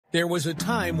There was a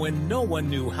time when no one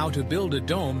knew how to build a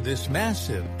dome this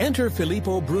massive. Enter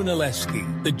Filippo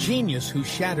Brunelleschi, the genius who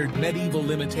shattered medieval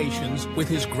limitations with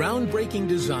his groundbreaking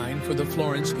design for the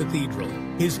Florence Cathedral.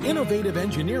 His innovative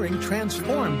engineering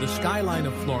transformed the skyline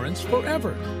of Florence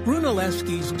forever.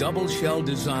 Brunelleschi's double-shell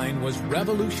design was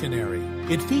revolutionary.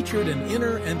 It featured an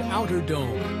inner and outer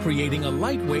dome, creating a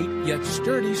lightweight yet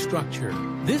sturdy structure.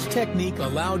 This technique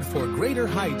allowed for greater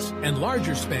heights and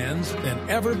larger spans than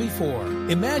ever before.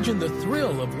 Imagine the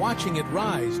thrill of watching it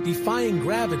rise, defying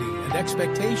gravity and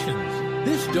expectations.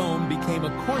 This dome became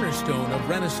a cornerstone of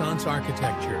Renaissance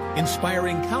architecture,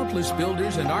 inspiring countless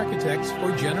builders and architects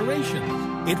for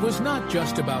generations. It was not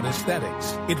just about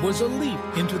aesthetics. It was a leap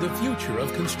into the future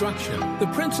of construction.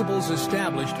 The principles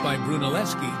established by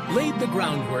Brunelleschi laid the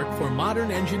groundwork for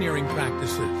modern engineering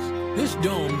practices. This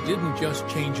dome didn't just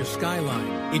change a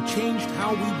skyline, it changed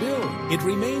how we build. It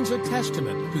remains a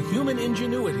testament to human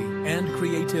ingenuity and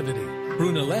creativity.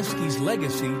 Brunelleschi's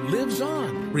legacy lives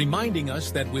on, reminding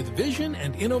us that with vision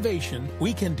and innovation,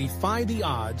 we can defy the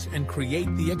odds and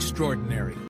create the extraordinary.